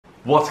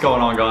What's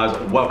going on, guys?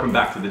 Welcome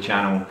back to the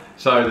channel.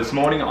 So this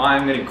morning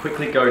I'm going to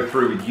quickly go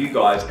through with you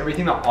guys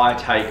everything that I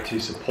take to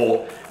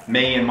support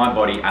me and my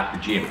body at the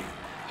gym.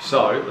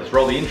 So let's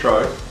roll the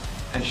intro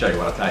and show you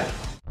what I take.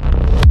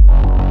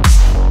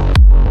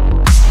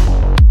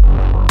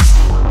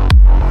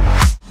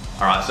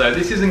 Alright, so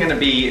this isn't going to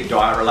be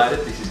diet related,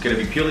 this is going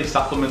to be purely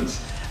supplements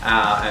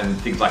and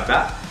things like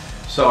that.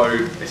 So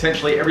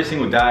essentially every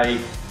single day,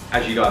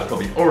 as you guys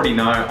probably already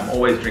know, I'm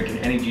always drinking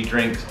energy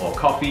drinks or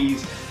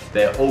coffees.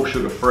 They're all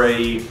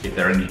sugar-free. If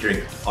they're energy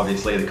drinks,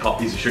 obviously the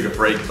coffees are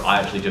sugar-free because I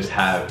actually just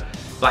have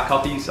black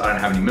coffees. I don't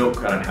have any milk,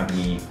 I don't have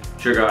any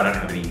sugar, I don't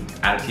have any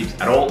additives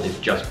at all. It's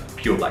just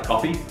pure black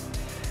coffee.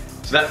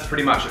 So that's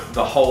pretty much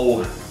the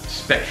whole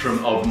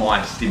spectrum of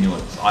my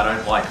stimulants. I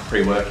don't like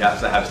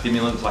pre-workouts that have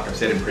stimulants, like I've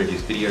said in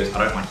previous videos.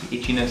 I don't like the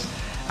itchiness,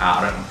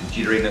 I don't like the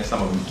jitteriness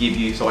some of them give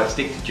you, so I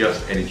stick to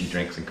just energy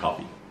drinks and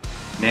coffee.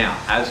 Now,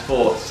 as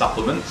for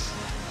supplements,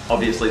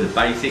 obviously the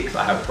basics,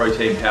 I have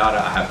protein powder,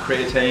 I have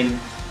creatine,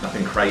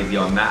 nothing crazy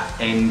on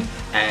that end.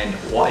 And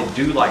what I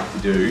do like to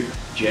do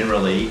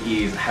generally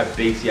is have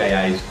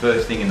BCAAs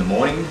first thing in the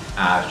morning.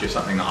 It's just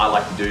something that I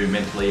like to do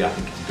mentally. I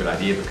think it's a good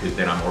idea because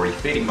then I'm already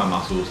feeding my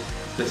muscles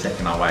the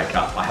second I wake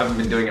up. I haven't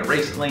been doing it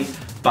recently,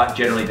 but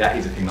generally that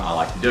is a thing that I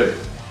like to do.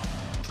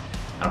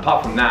 And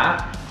apart from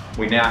that,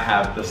 we now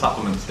have the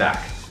supplement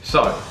stack.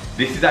 So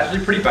this is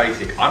actually pretty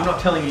basic. I'm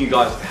not telling you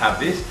guys to have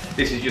this.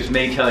 This is just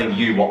me telling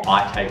you what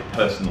I take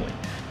personally.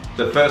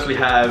 So first we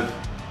have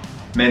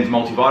men's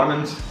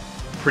multivitamins,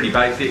 pretty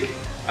basic.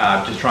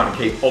 Just trying to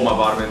keep all my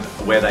vitamins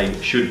where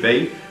they should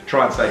be.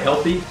 Try and stay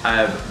healthy. I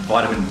have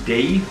vitamin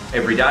D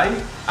every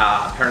day.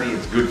 Apparently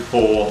it's good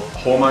for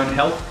hormone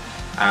health.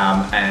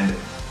 And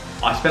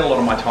I spend a lot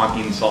of my time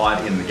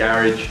inside in the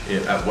garage,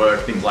 at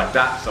work, things like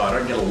that. So I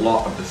don't get a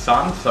lot of the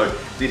sun. So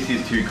this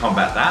is to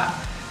combat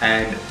that.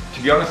 And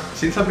to be honest,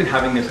 since I've been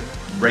having this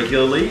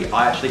regularly,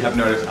 I actually have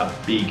noticed a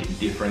big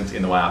difference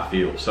in the way I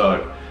feel.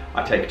 So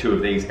I take 2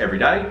 of these every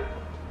day.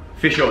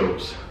 Fish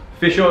oils.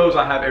 Fish oils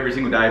I have every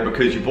single day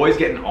because your boy's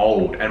getting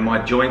old and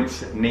my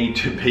joints need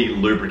to be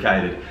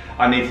lubricated.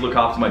 I need to look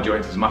after my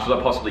joints as much as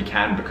I possibly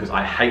can because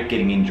I hate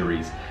getting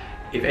injuries.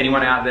 If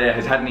anyone out there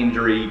has had an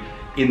injury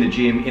in the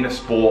gym, in a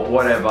sport,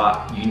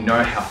 whatever, you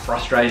know how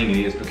frustrating it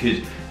is because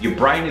your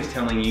brain is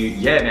telling you,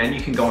 yeah man, you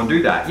can go and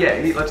do that.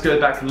 Yeah, let's go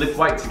back and lift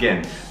weights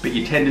again. But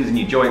your tendons and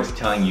your joints are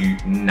telling you,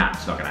 nah,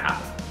 it's not gonna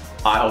happen.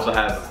 I also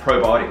have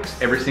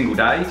probiotics every single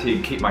day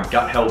to keep my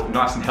gut health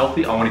nice and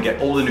healthy. I want to get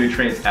all the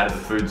nutrients out of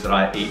the foods that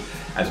I eat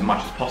as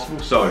much as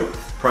possible. So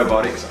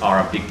probiotics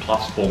are a big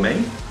plus for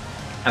me.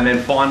 And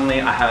then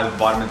finally, I have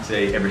vitamin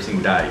C every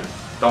single day.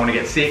 Don't want to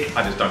get sick.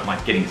 I just don't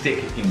like getting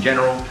sick in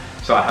general.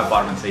 So I have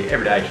vitamin C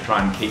every day to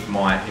try and keep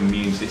my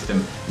immune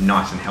system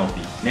nice and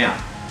healthy. Now,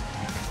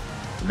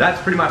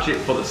 that's pretty much it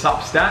for the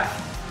sup stack.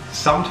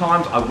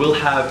 Sometimes I will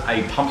have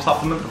a pump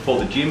supplement before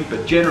the gym,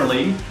 but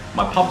generally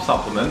my pump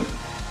supplement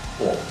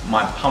or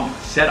my pump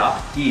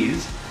setup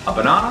is a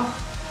banana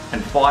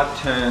and 5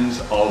 turns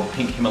of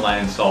pink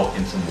Himalayan salt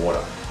in some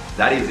water.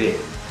 That is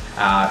it.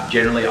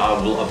 Generally I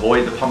will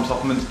avoid the pump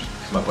supplements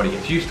because my body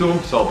gets used to them.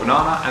 So a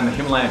banana and the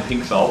Himalayan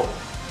pink salt,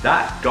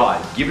 that,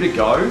 guys, give it a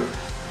go.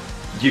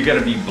 You're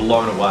gonna be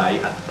blown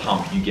away at the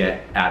pump you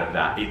get out of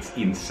that. It's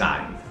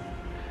insane.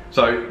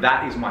 So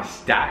that is my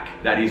stack.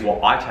 That is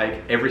what I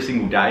take every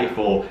single day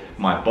for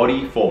my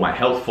body, for my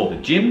health, for the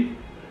gym.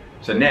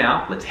 So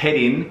now let's head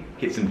in,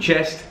 hit some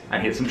chest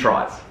and hit some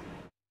tries.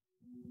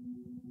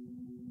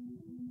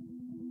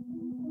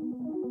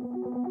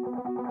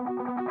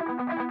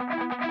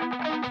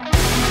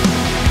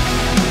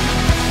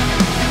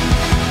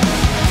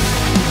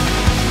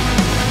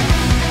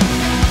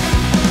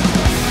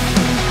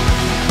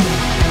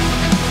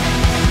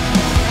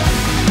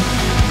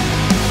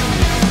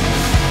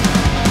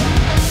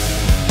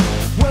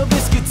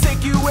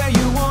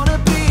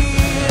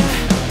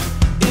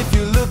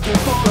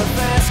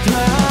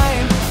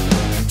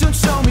 Don't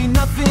show me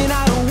nothing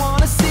I don't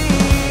wanna see.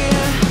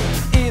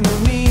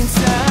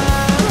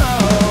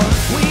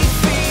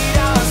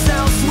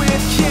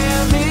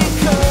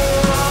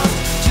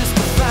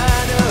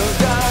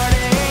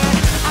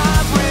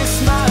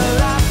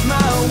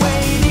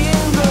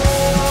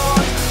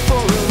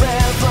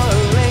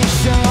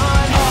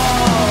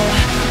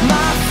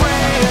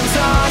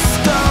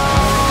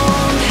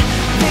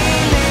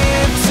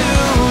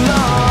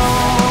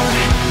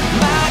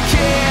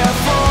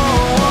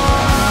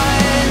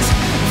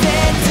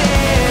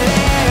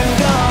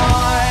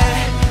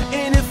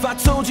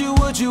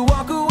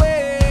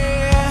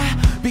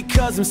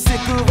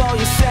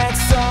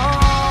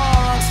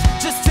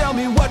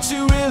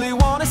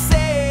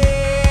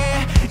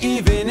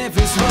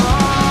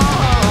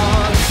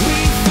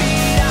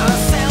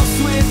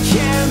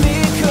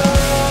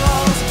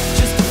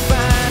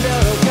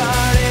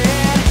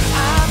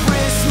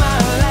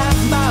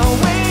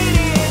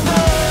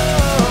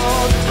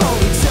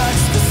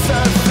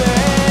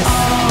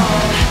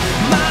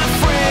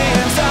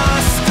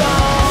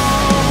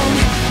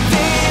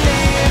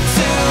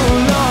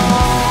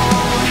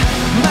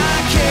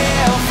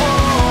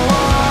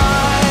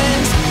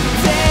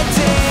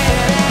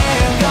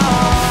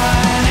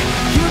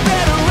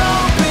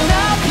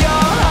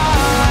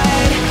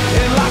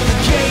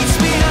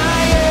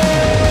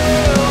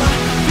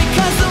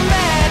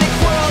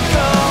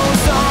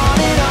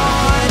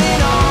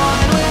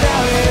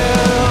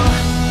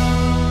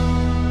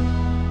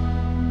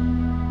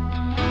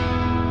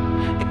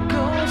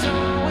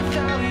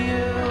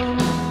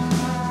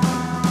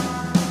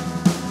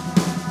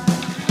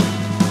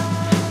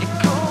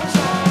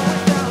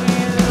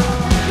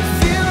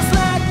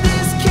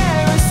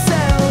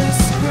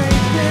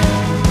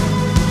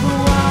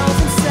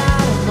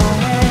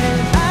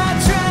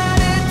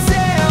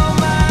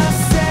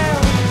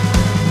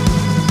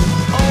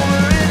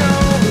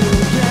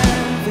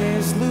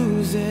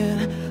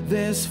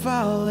 is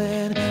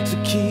falling, so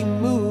keep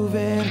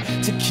moving,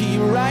 to keep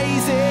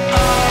rising.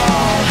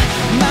 Oh,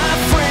 my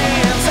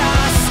friends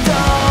are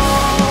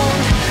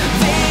stoned,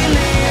 they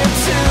live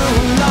too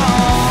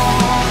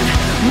long.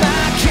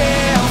 My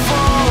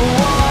careful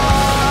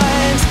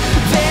ones,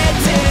 they're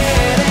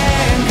dead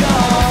and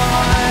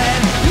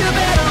gone. You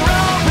better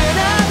open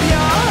up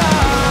your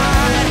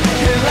heart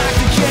and lock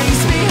the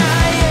case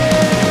behind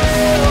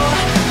you,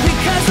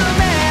 because the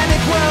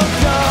manic world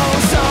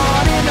goes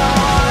on and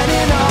on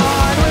and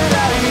on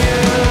without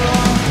you.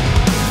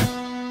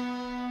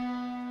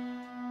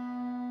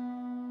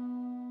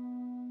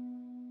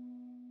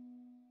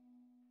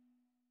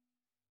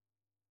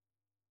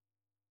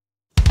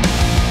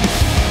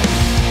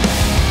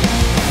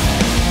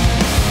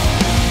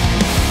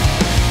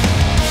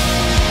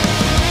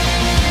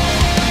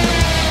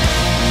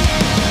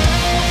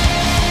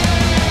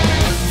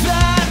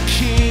 The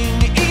king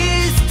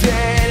is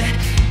dead,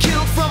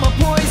 killed from a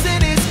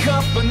poisonous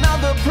cup.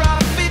 Another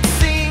prophet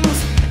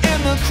sings,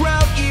 and the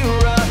crowd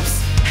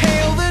erupts.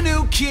 Hail the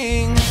new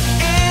king.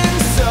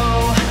 And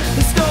so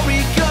the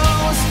story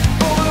goes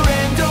over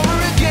and over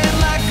again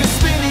like a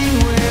spinning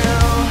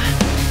wheel.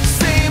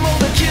 Same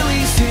old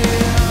Achilles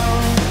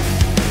heel.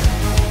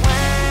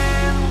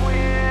 When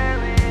will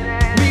it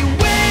end? We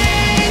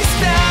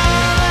waste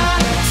our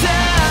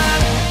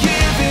time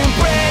giving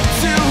breath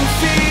to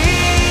feel.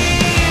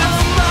 A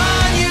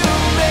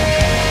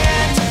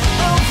monument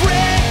of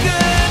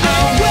reckoning. I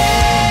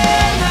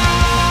will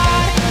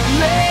not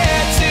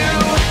let you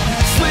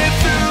slip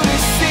through the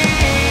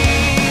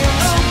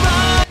seams.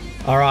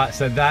 All right,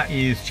 so that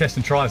is chest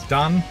and tries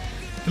done.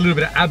 A little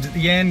bit of abs at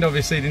the end.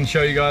 Obviously didn't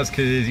show you guys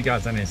because you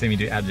guys don't see me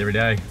do abs every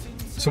day.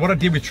 So what I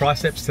did with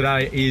triceps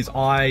today is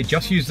I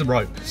just used the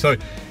rope. So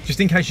just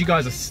in case you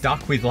guys are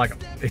stuck with, like,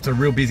 it's a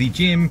real busy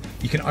gym,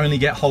 you can only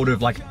get hold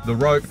of like the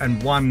rope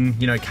and one,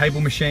 you know, cable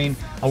machine.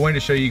 I wanted to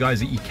show you guys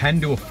that you can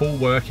do a full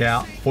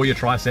workout for your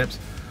triceps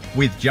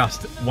with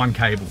just one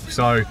cable.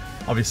 So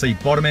obviously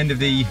bottom end of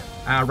the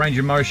range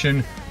of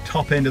motion,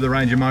 top end of the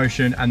range of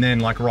motion, and then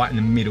like right in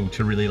the middle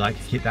to really like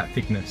hit that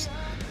thickness.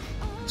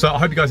 So I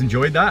hope you guys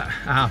enjoyed that.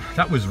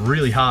 That was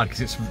really hard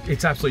because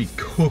it's absolutely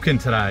cooking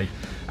today.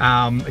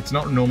 It's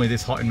not normally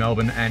this hot in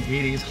Melbourne, and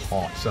it is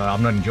hot, so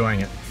I'm not enjoying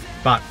it.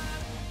 But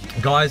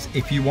guys,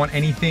 if you want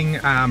anything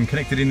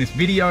connected in this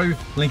video,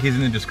 link is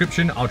in the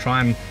description. I'll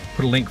try and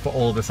put a link for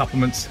all of the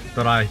supplements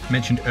that I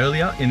mentioned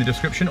earlier in the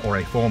description, or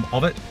a form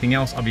of it. Anything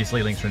else,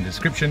 obviously links are in the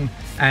description.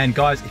 And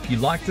guys, if you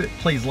liked it,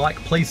 please like,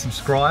 please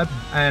subscribe,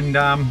 and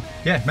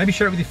yeah, maybe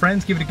share it with your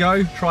friends, give it a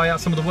go, try out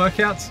some of the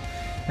workouts.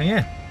 And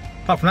yeah,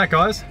 apart from that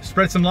guys,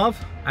 spread some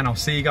love, and I'll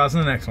see you guys in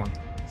the next one.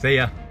 See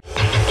ya.